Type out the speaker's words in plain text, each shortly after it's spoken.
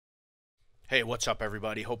Hey, what's up,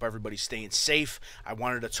 everybody? Hope everybody's staying safe. I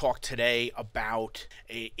wanted to talk today about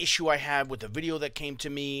an issue I had with a video that came to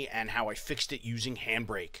me and how I fixed it using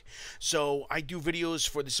Handbrake. So I do videos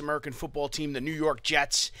for this American football team, the New York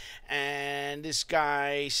Jets, and this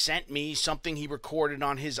guy sent me something he recorded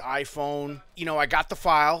on his iPhone. You know, I got the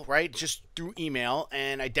file, right, just through email,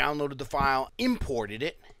 and I downloaded the file, imported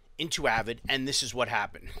it into AVID, and this is what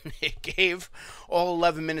happened. It gave all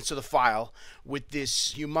 11 minutes of the file with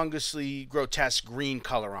this humongously grotesque green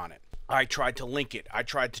color on it. I tried to link it. I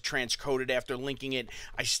tried to transcode it after linking it.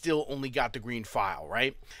 I still only got the green file,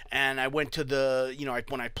 right? And I went to the,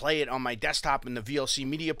 when I play it on my desktop in the VLC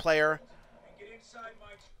media player,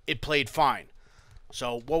 it played fine.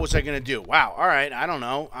 So what was I going to do? Wow, all right, I don't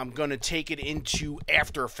know. I'm going to take it into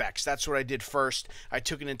After Effects. That's what I did first. I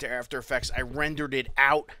took it into After Effects. I rendered it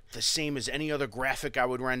out the same as any other graphic I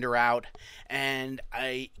would render out, and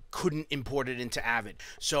I couldn't import it into AVID.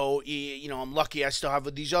 So, I'm lucky I still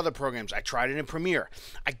have these other programs. I tried it in Premiere.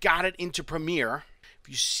 I got it into Premiere. If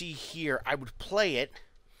you see here, I would play it.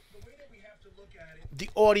 The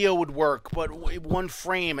audio would work, but one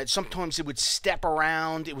frame, sometimes it would step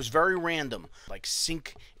around. It was very random, like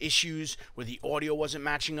sync issues where the audio wasn't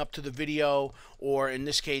matching up to the video, or in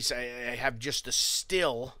this case, I have just a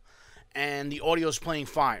still, and the audio is playing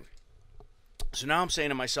fine. So now I'm saying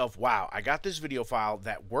to myself, wow, I got this video file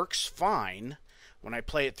that works fine when I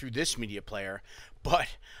play it through this media player, but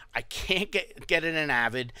I can't get it in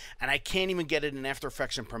AVID, and I can't even get it in After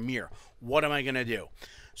Effects and Premiere. What am I going to do?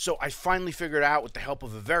 So I finally figured out, with the help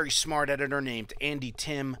of a very smart editor named Andy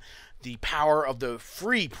Tim, the power of the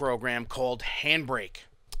free program called Handbrake.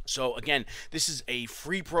 So again, this is a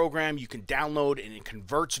free program you can download, and it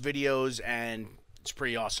converts videos, and it's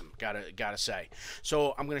pretty awesome, gotta say.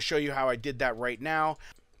 So I'm going to show you how I did that right now.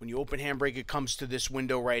 When you open Handbrake, it comes to this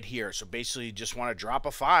window right here. So basically, you just want to drop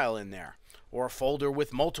a file in there, or a folder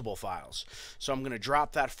with multiple files. So I'm going to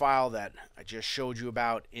drop that file that I just showed you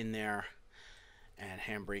about in there. And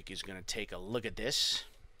Handbrake is going to take a look at this.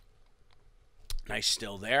 Nice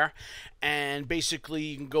still there. And basically,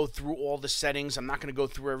 you can go through all the settings. I'm not going to go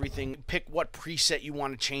through everything. Pick what preset you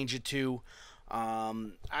want to change it to.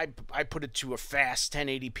 I put it to a fast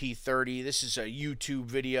 1080p 30. This is a YouTube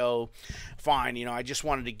video. Fine, I just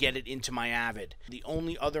wanted to get it into my AVID. The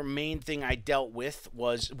only other main thing I dealt with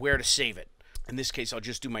was where to save it. In this case, I'll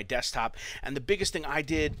just do my desktop. And the biggest thing I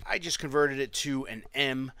did, I just converted it to an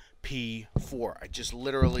MP4. I just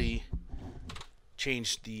literally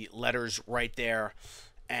changed the letters right there,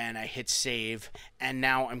 and I hit save. And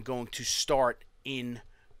now I'm going to start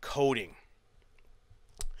encoding.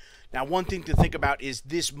 Now, one thing to think about is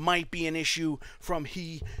this might be an issue from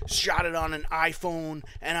he shot it on an iPhone,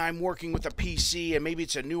 and I'm working with a PC, and maybe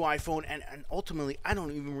it's a new iPhone, and ultimately, I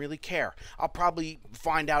don't even really care. I'll probably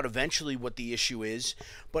find out eventually what the issue is,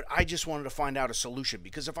 but I just wanted to find out a solution,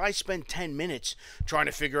 because if I spend 10 minutes trying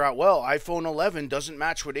to figure out, well, iPhone 11 doesn't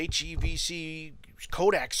match with HEVC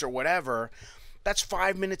codecs or whatever, that's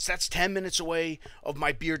 5 minutes, that's 10 minutes away of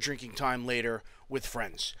my beer drinking time later with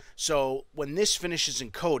friends. So when this finishes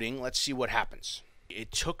encoding, let's see what happens.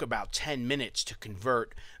 It took about 10 minutes to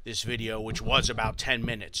convert this video, which was about 10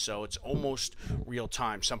 minutes. So it's almost real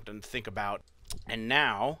time, something to think about. And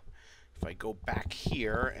now, if I go back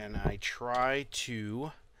here and I try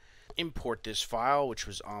to import this file, which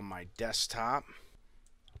was on my desktop.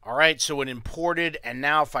 All right, so it imported, and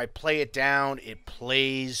now if I play it down, it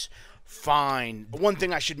plays fine. One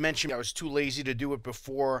thing I should mention, I was too lazy to do it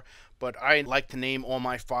before, but I like to name all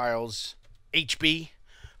my files HB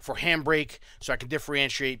for Handbrake, so I can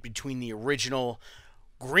differentiate between the original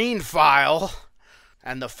green file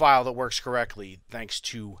and the file that works correctly, thanks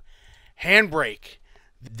to Handbrake.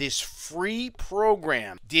 This free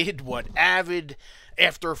program did what AVID,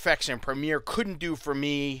 After Effects, and Premiere couldn't do for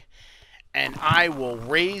me, and I will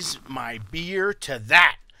raise my beer to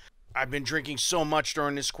that. I've been drinking so much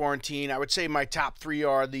during this quarantine. I would say my top three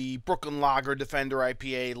are the Brooklyn Lager Defender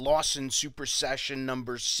IPA, Lawson Super Session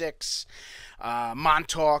number 6,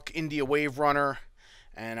 Montauk India Wave Runner,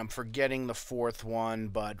 and I'm forgetting the fourth one,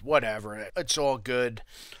 but whatever. It's all good.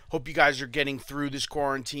 Hope you guys are getting through this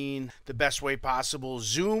quarantine the best way possible.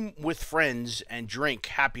 Zoom with friends and drink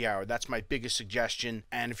happy hour. That's my biggest suggestion.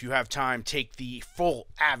 And if you have time, take the full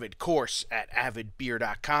AVID course at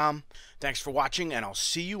avidbeer.com. Thanks for watching, and I'll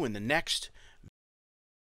see you in the next